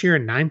 million this year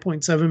and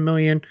 9.7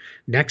 million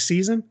next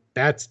season.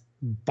 That's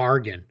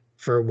bargain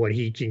for what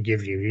he can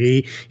give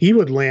you. He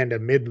would land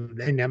an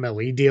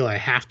MLE deal, I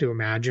have to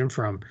imagine,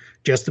 from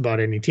just about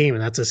any team,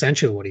 and that's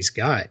essentially what he's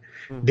got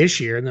this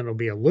year, and then it'll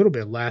be a little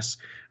bit less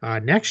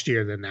next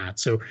year than that.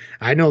 So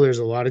I know there's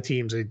a lot of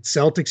teams,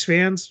 Celtics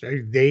fans,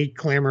 they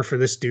clamor for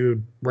this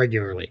dude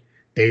regularly.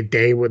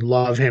 They would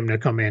love him to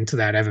come into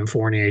that Evan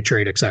Fournier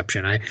trade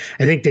exception. I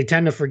think they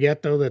tend to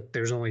forget though that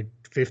there's only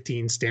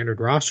 15 standard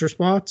roster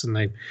spots, and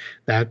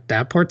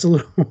that part's a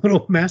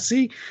little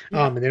messy.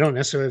 And they don't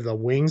necessarily have the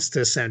wings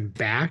to send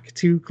back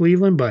to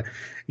Cleveland. But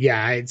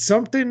yeah, it's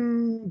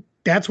something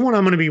that's one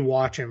I'm going to be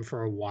watching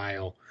for a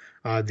while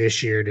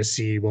this year to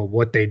see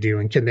what they do,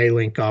 and can they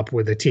link up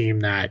with a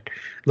team that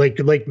like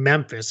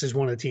Memphis is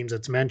one of the teams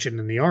that's mentioned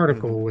in the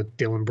article with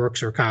Dylan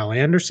Brooks or Kyle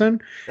Anderson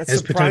That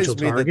as potential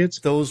surprised me targets.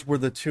 that those were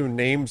the two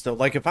names, though.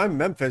 Like, if I'm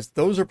Memphis,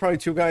 those are probably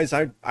two guys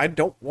I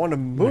don't want to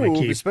move,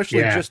 keep. especially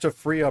Yeah. just to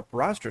free up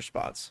roster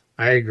spots.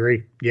 I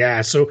agree.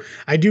 Yeah. So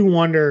I do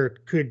wonder,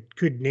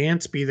 could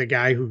Nance be the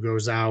guy who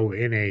goes out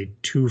in a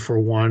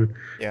 2-for-1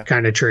 Yeah.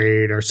 kind of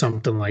trade or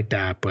something like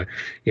that? But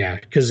yeah,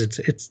 because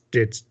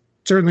it's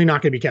certainly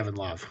not going to be Kevin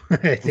Love.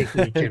 I think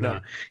we can, No.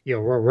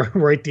 we're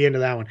right at the end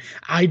of that one.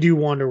 I do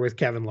wonder with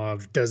Kevin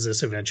Love, does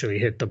this eventually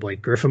hit the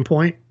Blake Griffin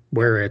point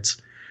where it's,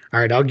 all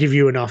right, I'll give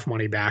you enough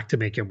money back to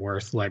make it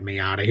worth letting me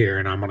out of here,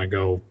 and I'm going to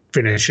go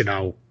finish it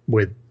out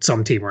with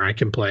some team where I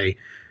can play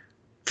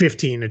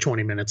 15 to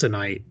 20 minutes a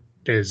night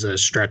as a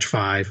stretch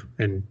five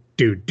and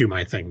do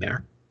my thing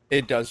there.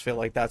 It does feel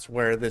like that's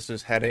where this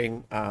is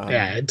heading.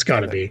 Yeah, it's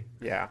got to be.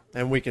 Yeah,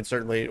 and we can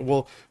certainly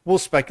we'll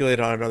speculate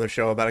on another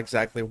show about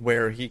exactly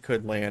where he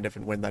could land if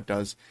and when that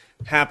does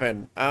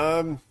happen.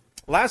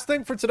 Last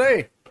thing for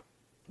today,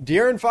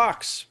 De'Aaron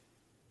Fox,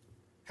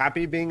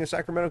 happy being a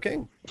Sacramento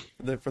King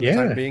for the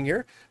time being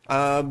here.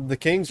 The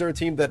Kings are a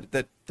team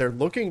that they're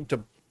looking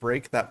to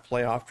break that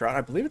playoff drought.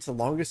 I believe it's the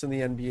longest in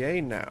the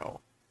NBA now.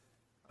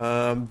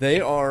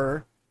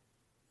 They're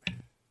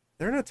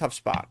in a tough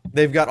spot.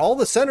 They've got all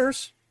the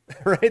centers.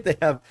 Right, they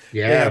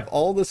have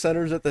all the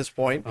centers at this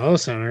point. All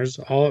centers,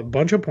 a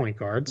bunch of point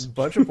guards,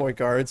 but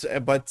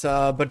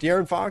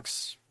De'Aaron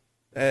Fox,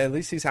 at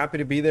least he's happy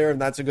to be there,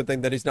 and that's a good thing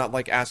that he's not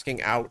like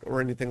asking out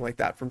or anything like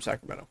that from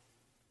Sacramento.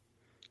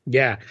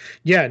 Yeah,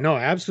 no,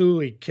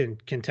 absolutely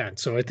content.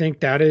 So I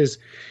think that is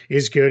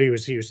good. He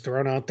was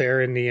thrown out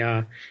there in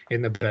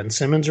the Ben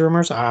Simmons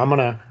rumors. I'm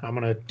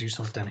gonna do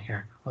something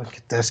here. Look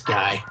at this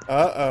guy.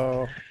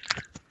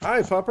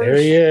 Hi, puppers. There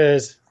he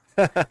is.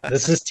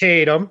 This is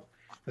Tatum.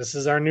 This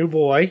is our new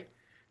boy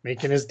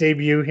making his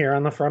debut here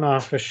on the front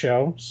office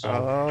show.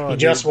 So he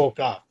just woke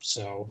up.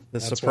 So the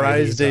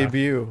surprise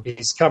debut.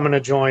 He's coming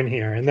to join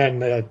here. And then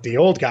the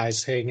old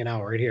guy's hanging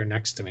out right here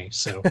next to me.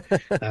 So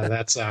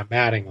that's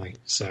Mattingly.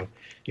 So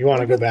you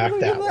want to go back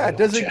that way.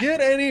 Does it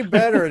get any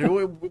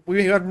better?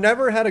 We have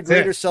never had a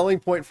greater selling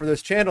point for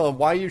this channel and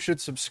why you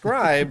should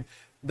subscribe.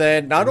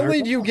 Then not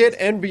only do you get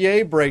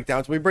NBA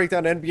breakdowns, we break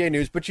down NBA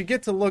news, but you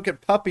get to look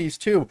at puppies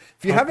too.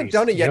 If you haven't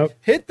done it yet,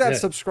 hit that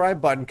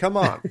subscribe button. Come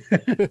on.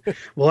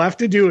 We'll have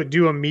to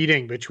do a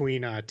meeting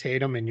between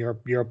Tatum and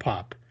your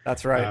pup.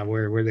 That's right.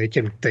 Where they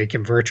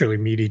can virtually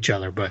meet each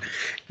other. But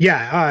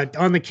yeah,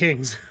 on the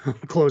Kings,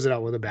 close it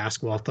out with a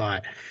basketball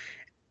thought.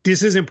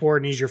 This is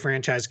important. He's your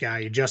franchise guy.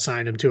 You just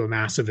signed him to a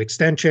massive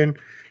extension.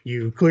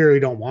 You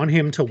clearly don't want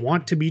him to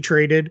want to be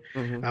traded.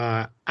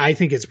 Mm-hmm. I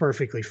think it's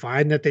perfectly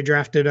fine that they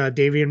drafted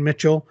Davion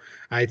Mitchell.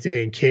 I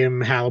think him,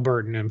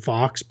 Halliburton, and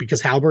Fox,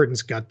 because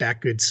Halliburton's got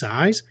that good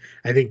size.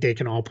 I think they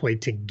can all play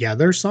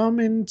together some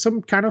in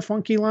some kind of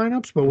funky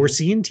lineups. But we're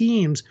seeing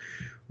teams,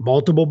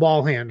 multiple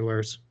ball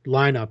handlers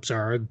lineups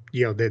are,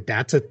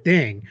 that's a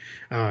thing.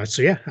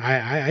 So yeah,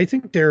 I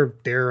think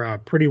they're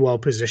pretty well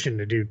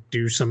positioned to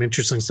do some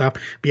interesting stuff.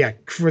 But yeah,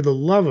 for the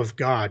love of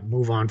God,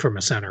 move on from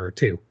a center or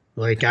two.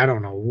 Like, I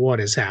don't know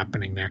what is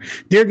happening there.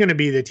 They're going to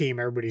be the team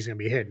everybody's going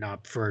to be hitting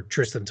up for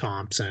Tristan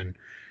Thompson.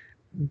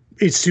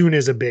 As soon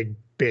as a big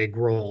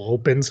role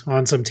opens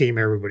on some team,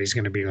 everybody's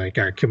going to be like,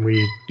 all right, can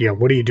we,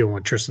 what are you doing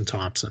with Tristan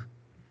Thompson?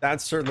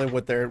 That's certainly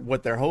what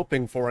they're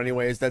hoping for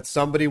anyway, is that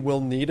somebody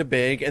will need a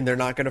big and they're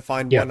not going to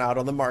find one out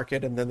on the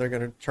market, and then they're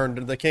going to turn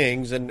to the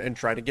Kings and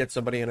try to get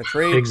somebody in a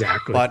trade.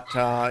 Exactly. But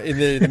in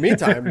the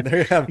meantime,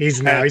 they have, he's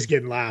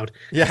getting loud.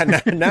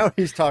 Yeah, now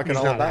he's talking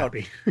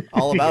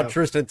all about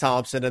Tristan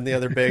Thompson and the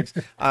other bigs.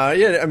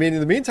 I mean,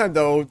 in the meantime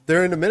though,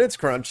 they're in a minutes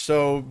crunch,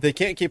 so they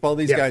can't keep all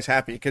these guys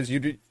happy because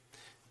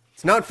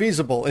it's not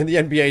feasible in the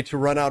NBA to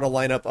run out a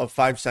lineup of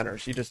 5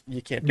 centers.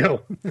 You can't do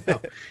it.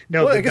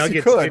 No. Well, the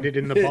Nuggets did it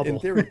in the bubble. In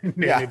theory.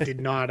 It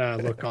did not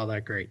look all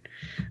that great.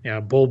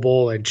 Yeah,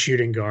 Bull and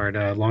shooting guard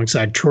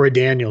alongside Troy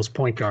Daniels,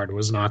 point guard,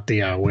 was not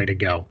the way to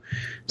go.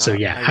 So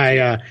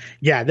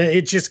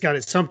it's just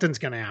something's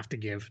going to have to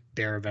give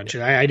there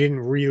eventually. I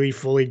didn't really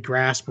fully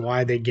grasp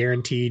why they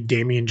guaranteed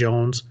Damian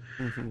Jones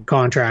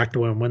contract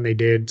when they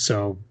did.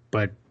 So,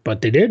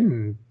 but they did,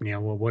 and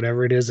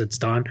whatever it is, it's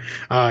done.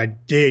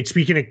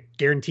 Speaking of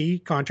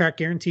contract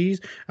guarantees,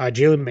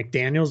 Jalen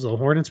McDaniels, the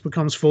Hornets,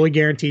 becomes fully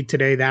guaranteed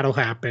today. That'll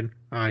happen.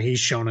 He's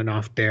shown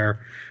enough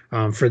there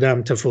for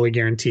them to fully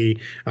guarantee.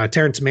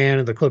 Terrence Mann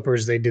of the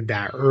Clippers, they did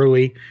that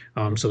early,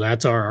 so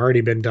that's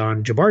already been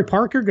done. Jabari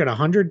Parker got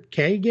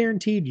 $100K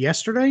guaranteed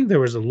yesterday.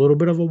 There was a little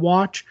bit of a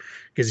watch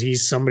because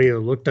he's somebody that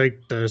looked like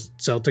the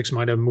Celtics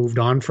might have moved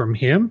on from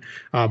him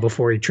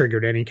before he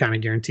triggered any kind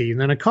of guarantee.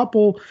 And then a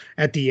couple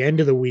at the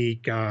end of the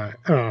week,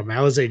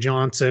 Alize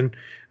Johnson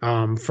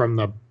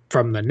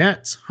from the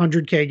Nets,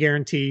 $100K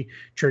guarantee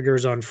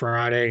triggers on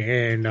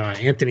Friday, and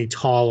Anthony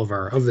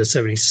Tolliver of the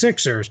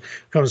 76ers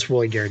comes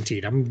fully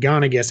guaranteed. I'm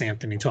going to guess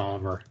Anthony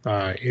Tolliver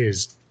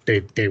is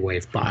they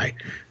wave by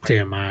to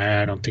him.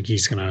 I don't think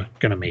he's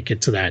gonna make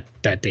it to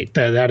that date.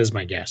 That is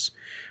my guess.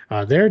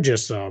 They're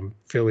just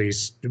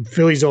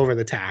Phillies over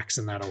the tax,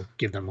 and that'll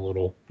give them a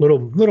little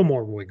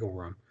more wiggle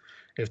room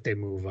if they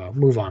move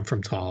on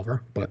from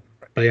Tolliver. But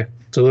yeah,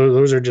 so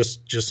those are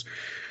just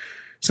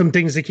some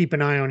things to keep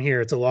an eye on here.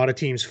 It's a lot of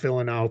teams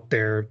filling out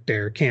their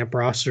camp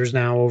rosters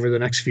now over the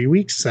next few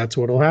weeks. That's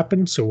what'll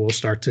happen. So we'll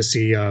start to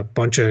see a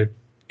bunch of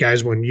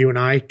guys when you and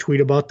I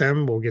tweet about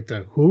them. We'll get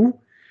the who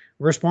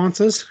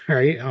responses,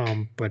 right?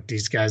 But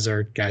these guys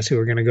are guys who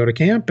are going to go to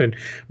camp, and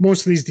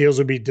most of these deals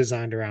will be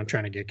designed around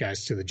trying to get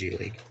guys to the G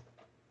League.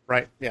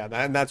 Right. Yeah,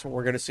 and that's what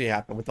we're going to see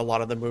happen with a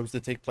lot of the moves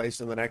that take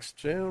place in the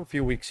next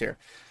few weeks here.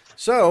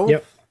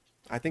 So,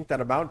 I think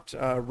that about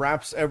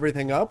wraps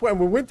everything up. And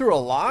we went through a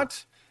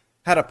lot,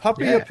 had a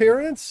puppy Yeah.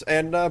 appearance,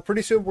 and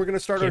pretty soon we're going to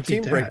start our Can't beat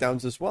team that.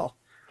 breakdowns as well.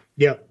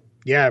 Yep.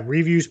 Yeah,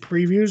 reviews,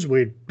 previews.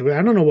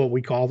 I don't know what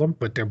we call them,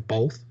 but they're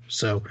both.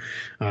 So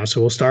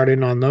we'll start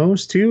in on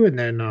those too, and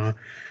then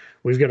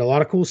we've got a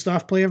lot of cool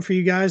stuff planned for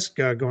you guys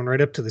going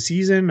right up to the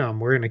season.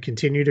 We're going to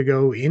continue to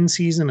go in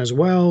season as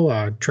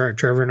well.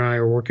 Trevor and I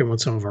are working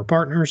with some of our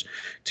partners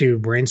to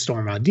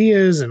brainstorm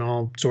ideas and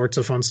all sorts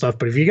of fun stuff.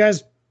 But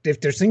if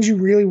there's things you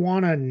really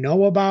want to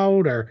know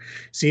about or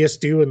see us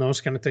do and those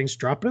kind of things,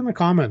 drop it in the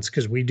comments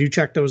because we do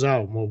check those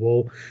out.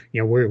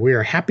 We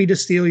are happy to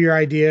steal your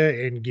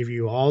idea and give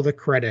you all the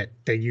credit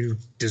that you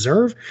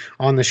deserve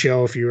on the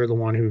show. If you are the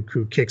one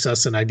who kicks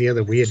us an idea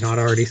that we had not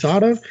already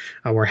thought of,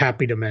 we're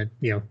happy to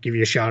give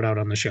you a shout out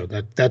on the show.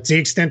 That's the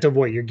extent of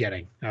what you're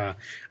getting out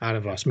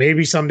of us.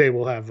 Maybe someday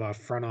we'll have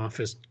front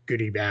office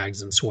goodie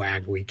bags and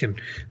swag we can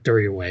throw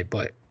your way,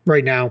 but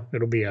right now,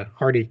 it'll be a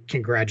hearty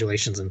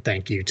congratulations and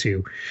thank you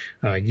to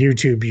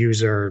YouTube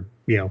user,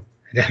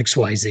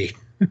 XYZ.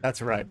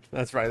 That's right.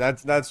 That's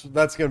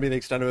going to be the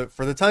extent of it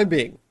for the time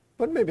being.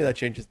 But maybe that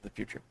changes in the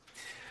future.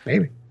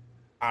 Maybe.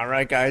 All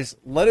right, guys.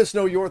 Let us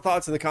know your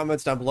thoughts in the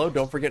comments down below.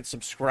 Don't forget to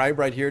subscribe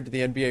right here to the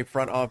NBA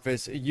Front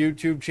Office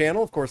YouTube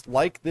channel. Of course,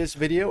 like this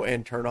video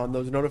and turn on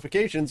those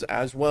notifications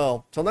as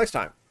well. Till next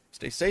time,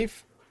 stay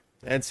safe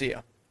and see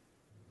ya.